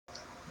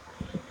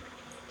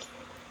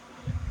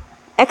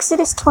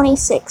Exodus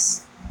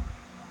 26.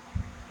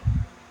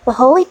 The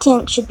holy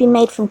tent should be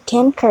made from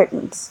 10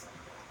 curtains.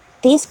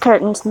 These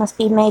curtains must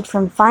be made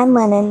from fine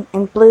linen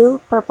and blue,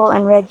 purple,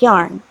 and red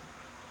yarn.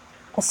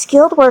 A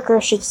skilled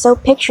worker should sew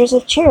pictures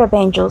of cherub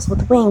angels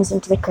with wings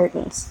into the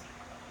curtains.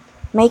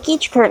 Make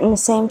each curtain the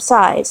same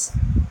size.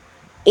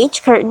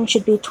 Each curtain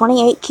should be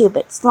 28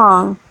 cubits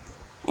long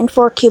and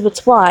 4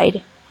 cubits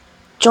wide.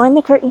 Join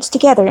the curtains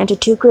together into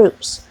 2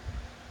 groups.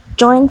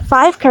 Join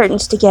 5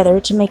 curtains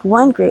together to make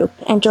one group,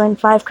 and join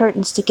 5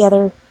 curtains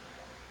together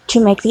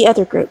to make the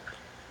other group.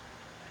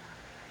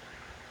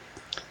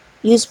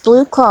 Use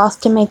blue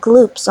cloth to make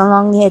loops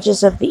along the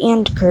edges of the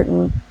end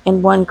curtain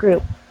in one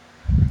group.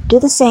 Do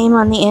the same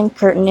on the end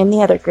curtain in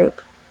the other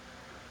group.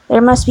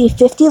 There must be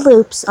 50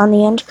 loops on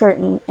the end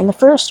curtain in the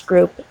first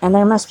group, and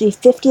there must be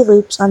 50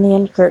 loops on the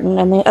end curtain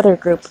in the other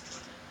group.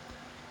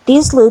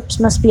 These loops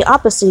must be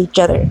opposite each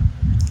other.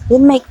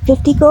 Then make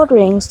 50 gold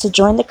rings to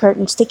join the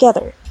curtains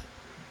together.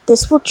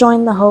 This will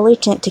join the holy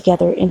tent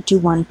together into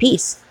one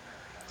piece.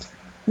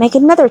 Make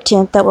another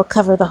tent that will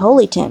cover the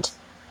holy tent.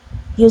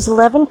 Use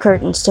 11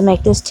 curtains to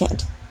make this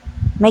tent.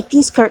 Make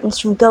these curtains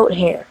from goat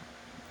hair.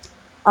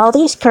 All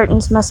these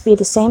curtains must be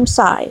the same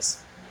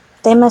size.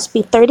 They must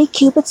be 30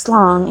 cubits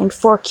long and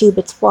 4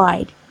 cubits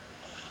wide.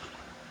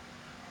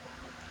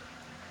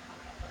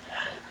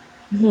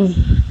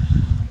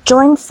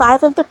 Join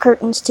 5 of the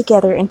curtains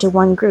together into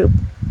one group.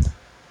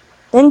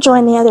 Then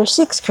join the other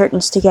 6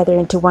 curtains together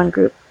into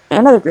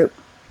another group.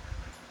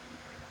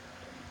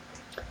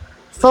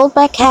 Fold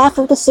back half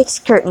of the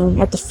 6th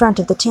curtain at the front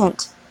of the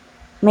tent.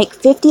 Make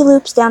 50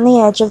 loops down the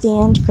edge of the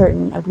end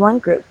curtain of one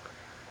group.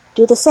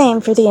 Do the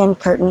same for the end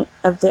curtain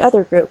of the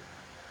other group.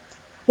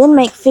 Then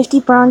make 50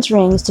 bronze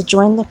rings to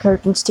join the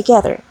curtains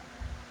together.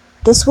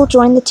 This will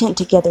join the tent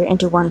together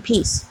into one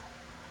piece.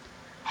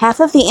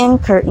 Half of the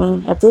end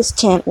curtain of this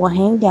tent will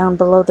hang down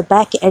below the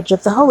back edge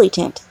of the holy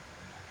tent.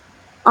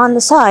 On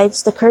the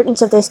sides, the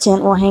curtains of this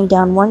tent will hang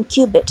down 1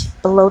 cubit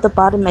below the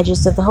bottom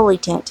edges of the holy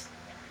tent.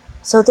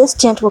 So this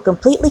tent will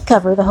completely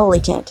cover the holy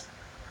tent.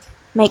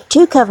 Make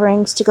 2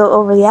 coverings to go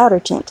over the outer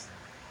tent.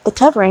 The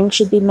covering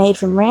should be made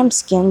from ram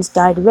skins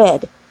dyed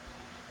red.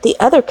 The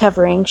other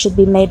covering should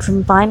be made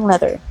from fine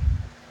leather.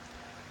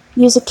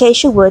 Use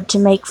acacia wood to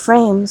make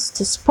frames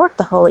to support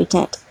the holy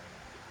tent.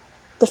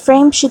 The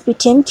frame should be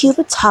 10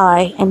 cubits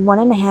high and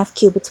 1.5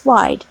 cubits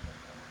wide.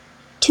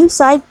 2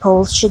 side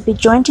poles should be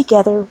joined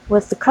together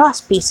with the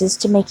cross pieces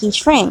to make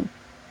each frame.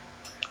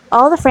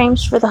 All the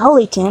frames for the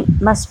holy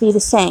tent must be the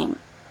same.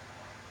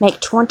 Make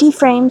 20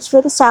 frames for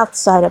the south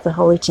side of the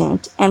holy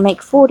tent, and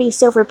make 40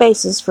 silver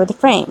bases for the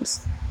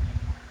frames.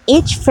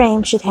 Each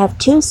frame should have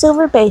 2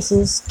 silver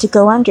bases to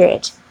go under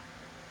it,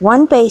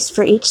 1 base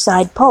for each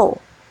side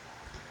pole.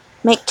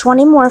 Make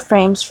 20 more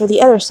frames for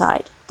the other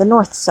side, the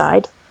north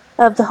side,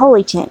 of the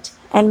holy tent,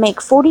 and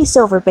make 40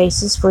 silver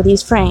bases for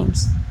these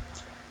frames.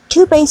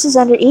 2 bases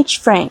under each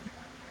frame.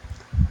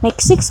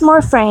 Make 6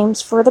 more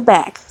frames for the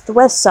back, the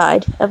west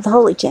side, of the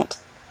holy tent.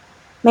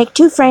 Make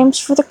 2 frames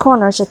for the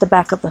corners at the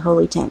back of the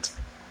holy tent.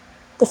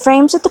 The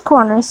frames at the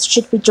corners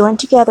should be joined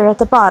together at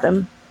the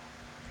bottom.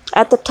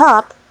 At the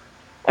top,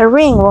 a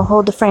ring will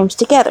hold the frames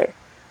together.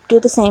 Do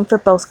the same for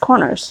both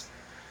corners.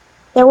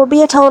 There will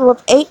be a total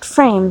of 8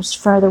 frames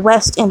for the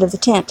west end of the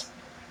tent.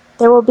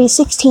 There will be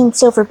 16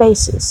 silver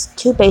bases,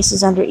 2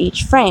 bases under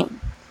each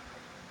frame.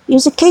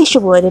 Use acacia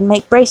wood and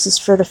make braces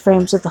for the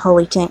frames of the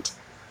holy tent.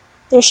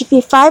 There should be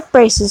 5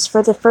 braces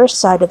for the first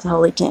side of the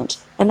holy tent,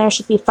 and there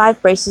should be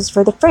 5 braces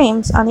for the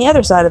frames on the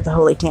other side of the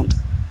holy tent.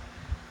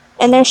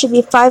 And there should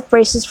be 5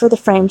 braces for the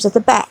frames at the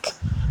back,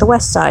 the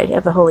west side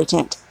of the holy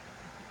tent.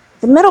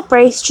 The middle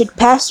brace should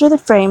pass through the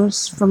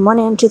frames from one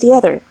end to the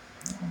other.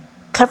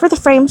 Cover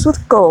the frames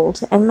with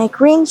gold and make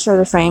rings for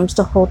the frames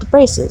to hold the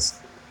braces.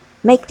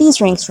 Make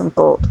these rings from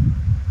gold.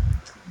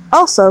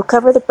 Also,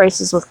 cover the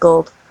braces with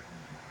gold.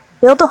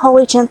 Build the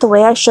holy tent the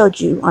way I showed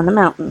you on the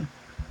mountain.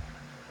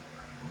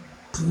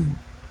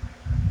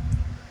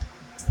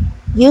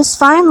 Use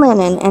fine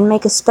linen and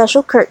make a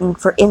special curtain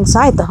for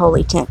inside the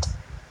holy tent.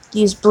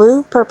 Use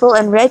blue, purple,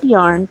 and red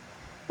yarn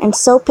and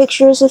sew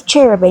pictures of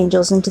cherub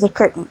angels into the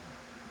curtain.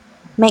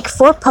 Make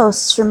 4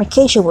 posts from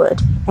acacia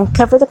wood and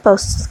cover the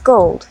posts with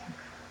gold.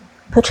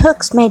 Put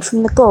hooks made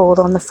from the gold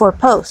on the 4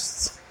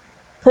 posts.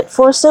 Put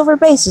 4 silver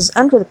bases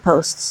under the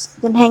posts,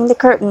 then hang the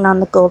curtain on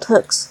the gold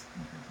hooks.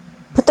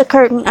 Put the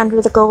curtain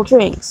under the gold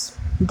rings.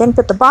 Then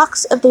put the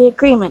box of the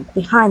agreement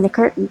behind the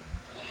curtain.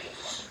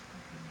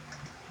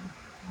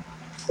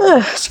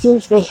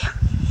 Excuse me.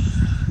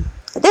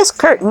 This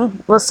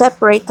curtain will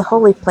separate the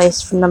holy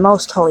place from the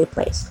most holy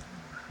place.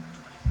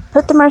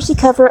 Put the mercy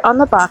cover on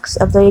the box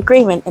of the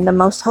agreement in the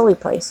most holy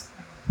place.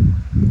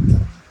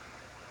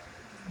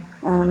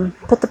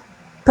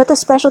 Put the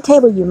special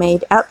table you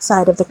made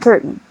outside of the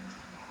curtain.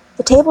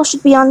 The table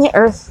should be on the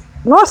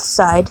north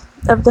side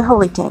of the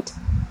holy tent.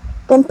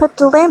 Then put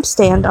the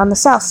lampstand on the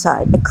south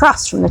side,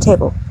 across from the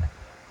table.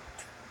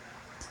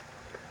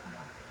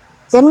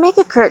 Then make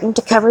a curtain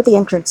to cover the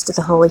entrance to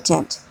the holy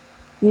tent.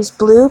 Use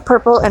blue,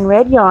 purple, and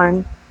red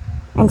yarn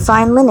and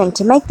fine linen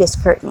to make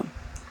this curtain.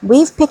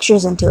 Weave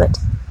pictures into it.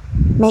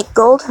 Make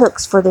gold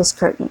hooks for this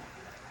curtain.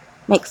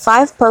 Make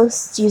 5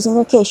 posts using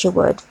acacia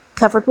wood,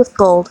 covered with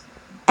gold,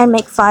 and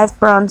make 5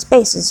 bronze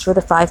bases for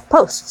the 5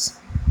 posts.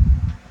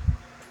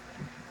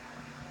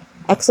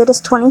 Exodus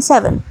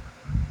 27.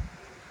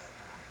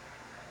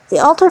 The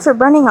altar for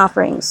burning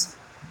offerings.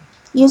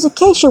 Use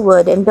acacia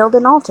wood and build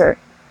an altar.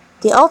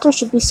 The altar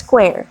should be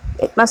square.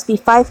 It must be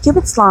 5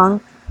 cubits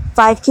long,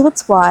 5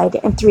 cubits wide,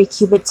 and 3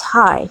 cubits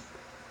high.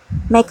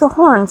 Make a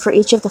horn for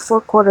each of the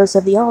 4 quarters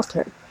of the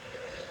altar.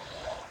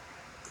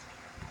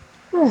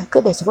 Oh,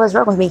 goodness, what is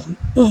wrong with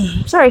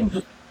me? Sorry,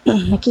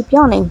 I keep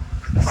yawning.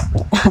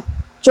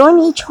 Join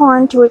each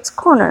horn to its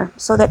corner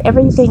so that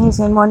everything is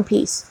in one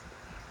piece.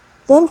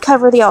 Then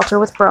cover the altar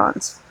with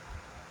bronze.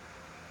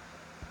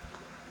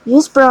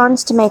 Use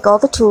bronze to make all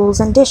the tools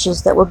and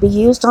dishes that will be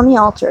used on the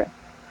altar.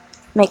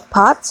 Make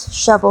pots,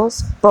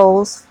 shovels,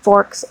 bowls,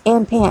 forks,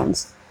 and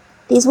pans.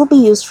 These will be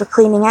used for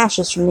cleaning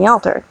ashes from the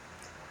altar.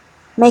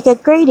 Make a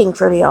grating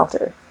for the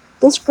altar.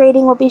 This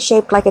grating will be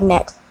shaped like a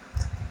net.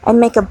 And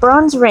make a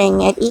bronze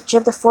ring at each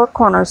of the 4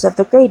 corners of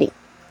the grating.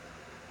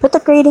 Put the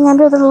grating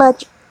under the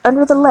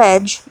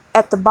ledge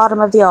at the bottom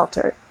of the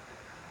altar.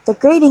 The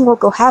grating will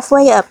go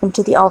halfway up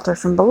into the altar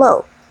from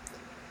below.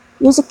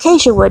 Use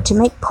acacia wood to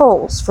make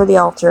poles for the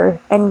altar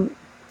and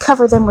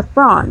cover them with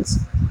bronze.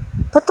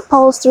 Put the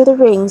poles through the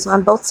rings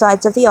on both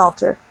sides of the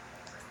altar.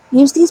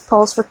 Use these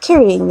poles for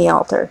carrying the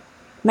altar.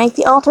 Make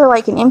the altar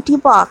like an empty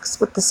box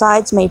with the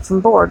sides made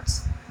from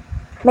boards.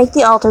 Make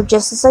the altar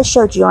just as I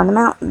showed you on the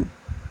mountain.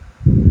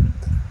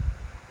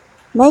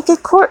 Make a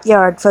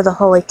courtyard for the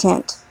holy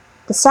tent.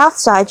 The south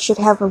side should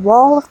have a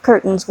wall of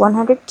curtains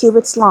 100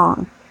 cubits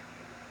long.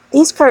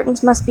 These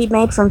curtains must be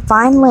made from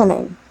fine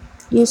linen.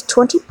 Use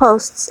 20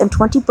 posts and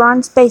 20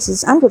 bronze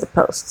bases under the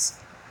posts.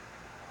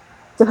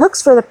 The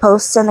hooks for the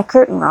posts and the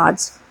curtain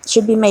rods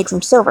should be made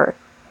from silver.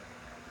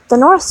 The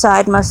north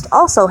side must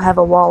also have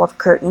a wall of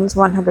curtains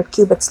 100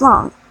 cubits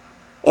long.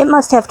 It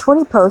must have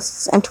 20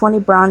 posts and 20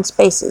 bronze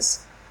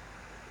bases.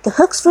 The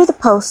hooks for the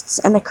posts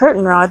and the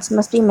curtain rods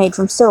must be made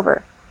from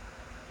silver.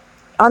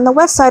 On the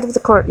west side of the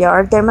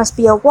courtyard there must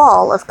be a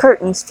wall of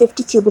curtains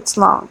 50 cubits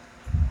long.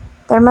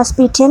 There must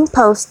be 10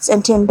 posts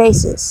and 10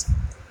 bases.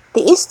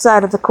 The east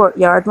side of the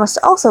courtyard must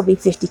also be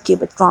 50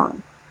 cubits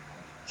long.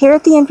 Here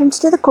at the entrance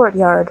to the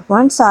courtyard,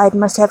 one side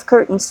must have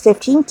curtains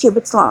 15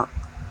 cubits long.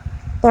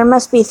 There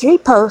must be 3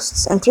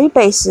 posts and 3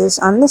 bases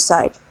on this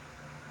side.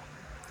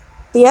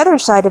 The other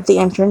side of the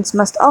entrance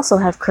must also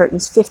have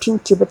curtains 15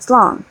 cubits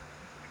long.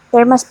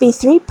 There must be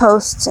 3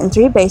 posts and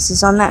 3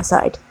 bases on that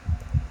side.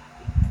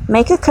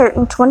 Make a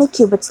curtain 20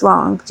 cubits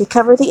long to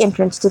cover the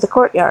entrance to the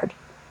courtyard.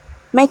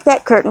 Make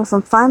that curtain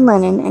from fine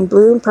linen and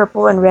blue and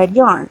purple and red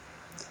yarn.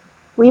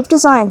 Weave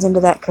designs into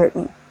that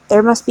curtain.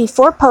 There must be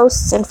 4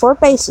 posts and 4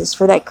 bases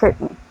for that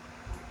curtain.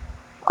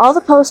 All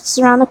the posts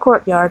around the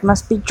courtyard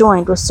must be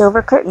joined with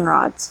silver curtain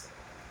rods.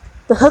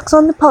 The hooks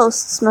on the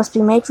posts must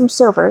be made from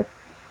silver,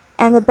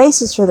 and the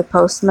bases for the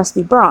posts must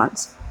be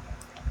bronze.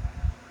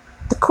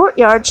 The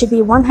courtyard should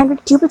be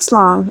 100 cubits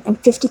long and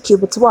 50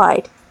 cubits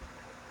wide.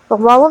 The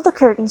wall of the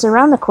curtains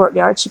around the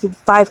courtyard should be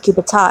 5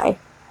 cubits high.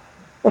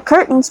 The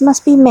curtains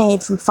must be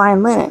made from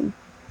fine linen.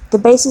 The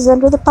bases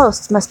under the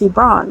posts must be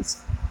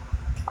bronze.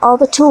 All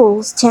the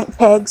tools, tent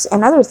pegs,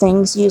 and other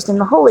things used in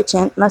the holy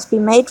tent must be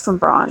made from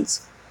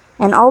bronze,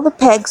 and all the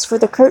pegs for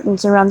the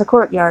curtains around the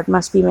courtyard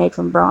must be made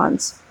from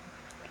bronze.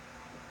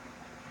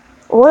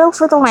 Oil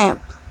for the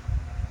lamp.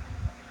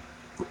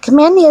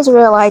 Command the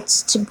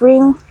Israelites to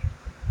bring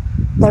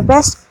their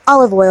best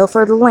olive oil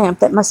for the lamp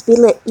that must be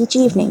lit each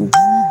evening.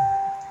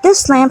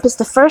 This lamp is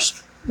the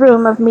first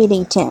room of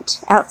meeting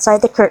tent,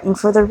 outside the curtain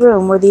for the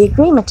room where the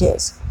agreement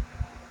is.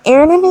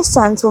 Aaron and his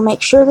sons will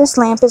make sure this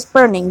lamp is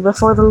burning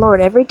before the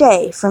Lord every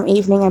day, from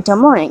evening until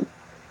morning.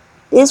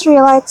 The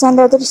Israelites and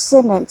their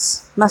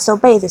descendants must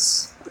obey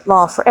this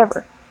law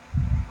forever.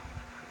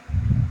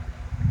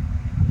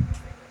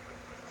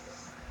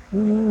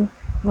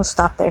 We'll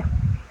stop there.